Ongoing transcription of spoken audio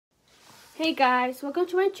Hey guys, welcome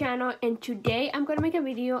to my channel, and today I'm going to make a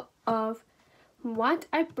video of what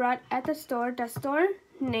I brought at the store. The store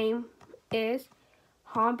name is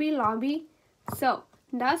Hobby Lobby. So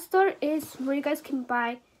that store is where you guys can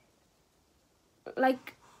buy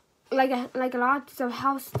like lots of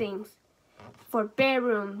house things for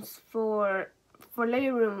bedrooms, for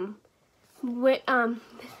living room, with to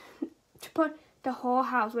put the whole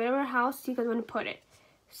house, whatever house you guys want to put it.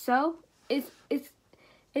 So it's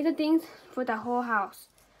the things for the whole house.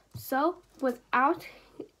 So without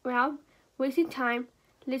wasting time,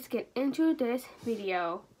 let's get into this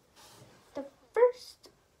video. The first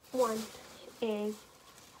one is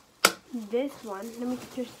this one. Let me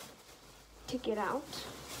just take it out.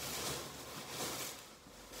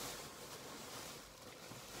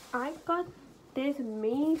 I got this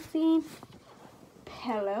amazing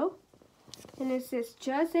pillow, and it says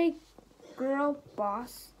just a girl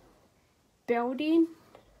boss building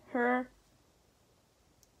her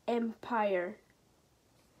empire.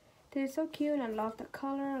 This is so cute. I love the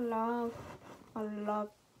color. I love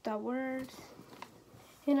the words,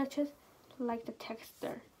 and I just like the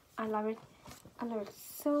texture. I love it. I love it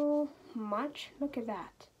so much. Look at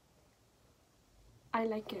that. I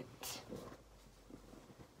like it.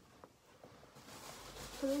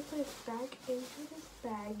 So let me put it back into this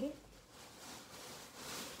bag.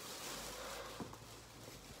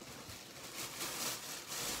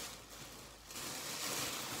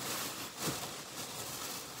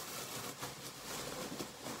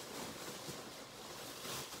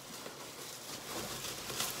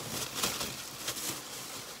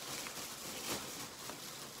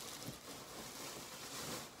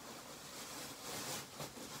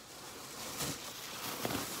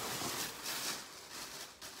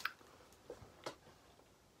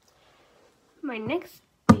 My next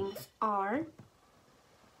things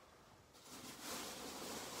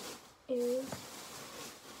is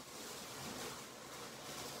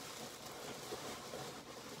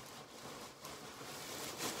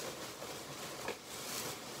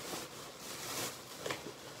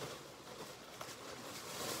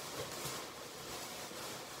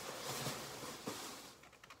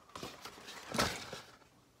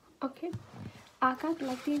okay. I got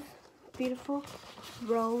like these beautiful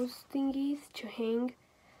rose thingies to hang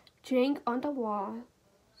on the walls,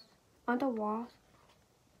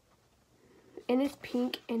 and it's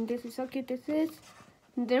pink, and this is so cute.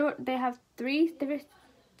 They have three different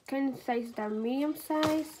kind of sizes. They're medium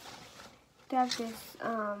size. They have this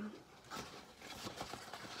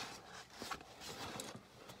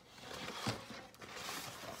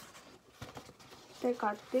they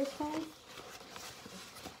got this size,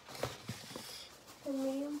 the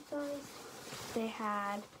medium size. They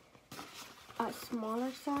had a smaller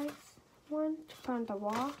size one to put on the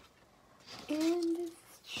wall, and this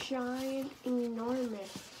giant,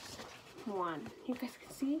 enormous one. You guys can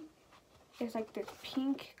see it's like this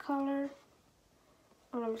pink color.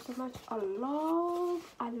 I love it so much.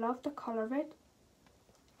 I love the color of it.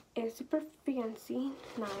 It's super fancy,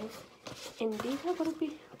 nice, and these are gonna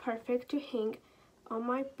be perfect to hang on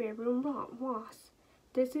my bedroom walls.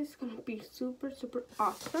 This is gonna be super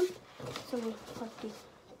awesome. So we put these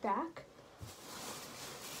back.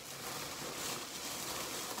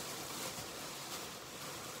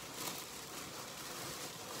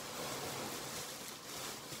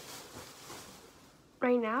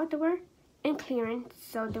 Right now they were in clearance,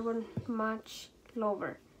 so they were much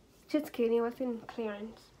lower. Just kidding, it was in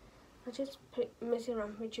clearance. I just messing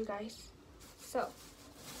around with you guys. So,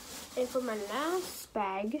 and for my last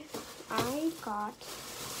bag, I got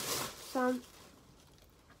some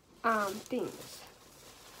things.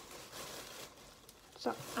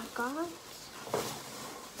 So I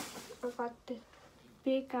got this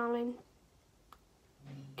big gallon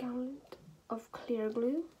of clear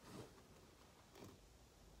glue.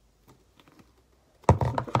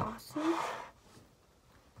 Super awesome.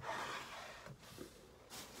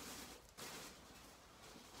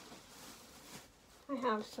 I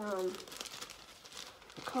have some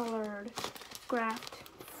colored craft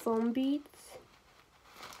foam beads.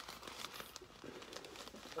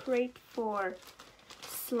 Great for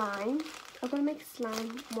slime. I'm gonna make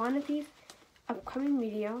slime one of these upcoming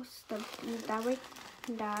videos.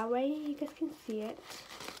 That way you guys can see it.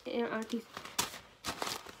 And are these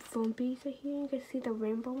foam beads right here? You can see the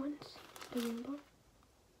rainbow ones. The rainbow.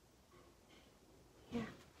 Yeah.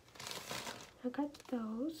 I got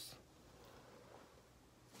those.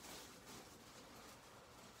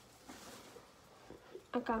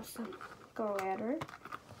 I got some glitter.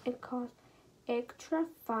 It costs extra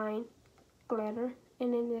fine glitter,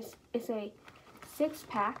 and then this is a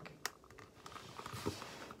 6-pack.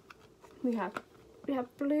 we have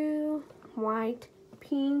blue, white,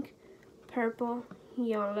 pink, purple,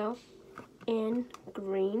 yellow, and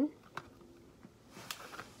green.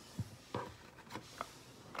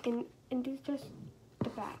 And this is just the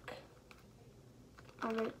back.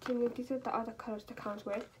 Alright, so these are the other colors that comes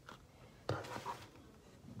with.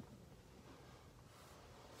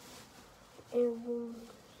 And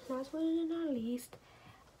last but not least,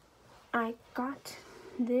 I got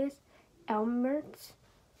this Elmer's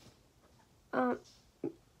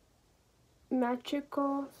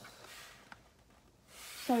magical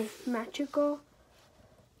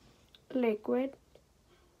liquid,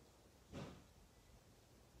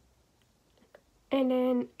 and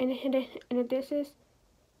then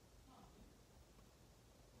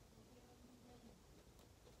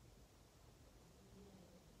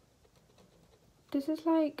this is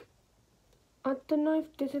like, I don't know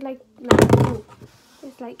if this is like oh,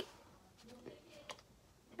 it's like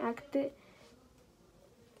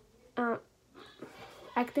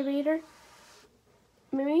activator.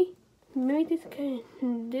 Maybe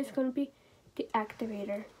this gonna be the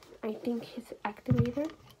activator. I think it's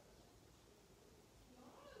activator.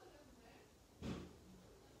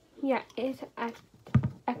 Yeah, it's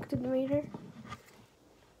activator.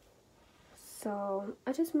 So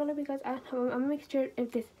I just smell it because I'm gonna make sure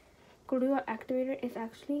if this glue or activator is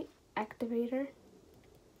actually activator.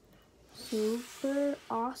 Super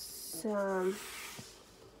awesome.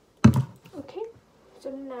 Okay,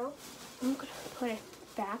 so now I'm gonna put it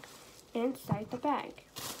back inside the bag.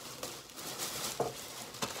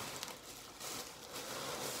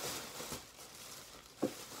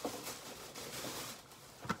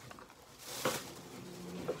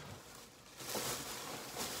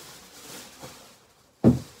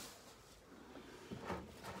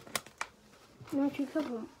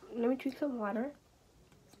 Let me drink some water.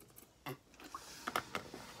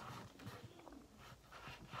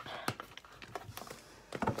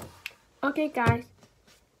 Okay guys,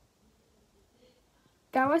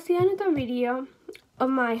 that was the end of the video of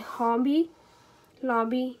my Hobby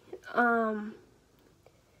Lobby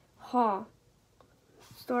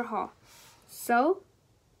store haul. So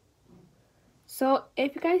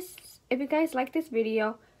if you guys like this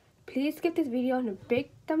video, please give this video a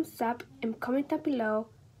big thumbs up and comment down below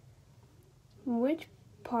which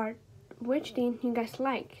thing you guys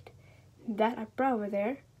liked that I brought over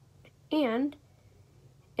there, and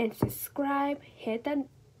subscribe, hit that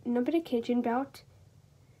notification bell,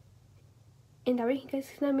 and that way you guys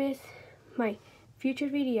cannot miss my future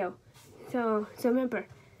video. So remember,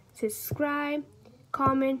 subscribe,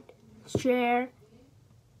 comment, share,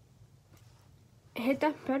 hit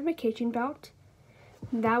that notification bell.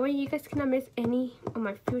 That way you guys cannot miss any of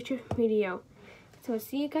my future video. So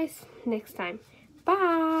see you guys next time.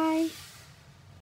 Bye!